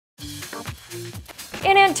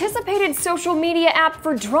An anticipated social media app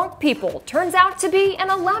for drunk people turns out to be an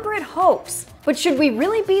elaborate hoax. But should we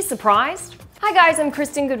really be surprised? Hi guys, I'm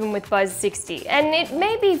Kristen Goodwin with Buzz60, and it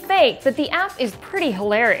may be fake, but the app is pretty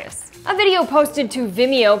hilarious. A video posted to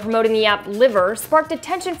Vimeo promoting the app LIVR sparked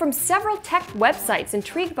attention from several tech websites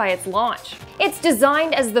intrigued by its launch. It's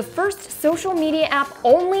designed as the first social media app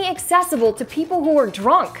only accessible to people who are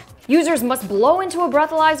drunk. Users must blow into a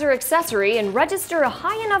breathalyzer accessory and register a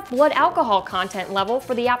high enough blood alcohol content level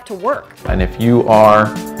for the app to work. And if you are,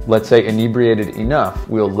 let's say, inebriated enough,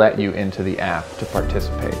 we'll let you into the app to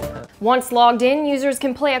participate. Once logged in, users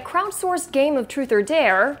can play a crowdsourced game of truth or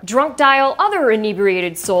dare, drunk dial other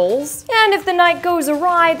inebriated souls, and if the night goes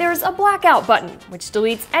awry, there's a blackout button, which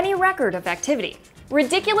deletes any record of activity.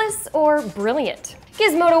 Ridiculous or brilliant?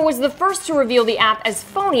 Gizmodo was the first to reveal the app as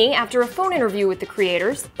phony after a phone interview with the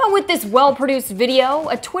creators. But with this well-produced video,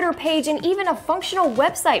 a Twitter page, and even a functional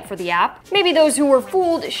website for the app, maybe those who were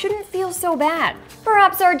fooled shouldn't feel so bad.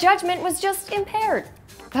 Perhaps our judgment was just impaired.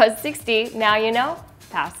 Buzz60, now you know,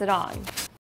 pass it on.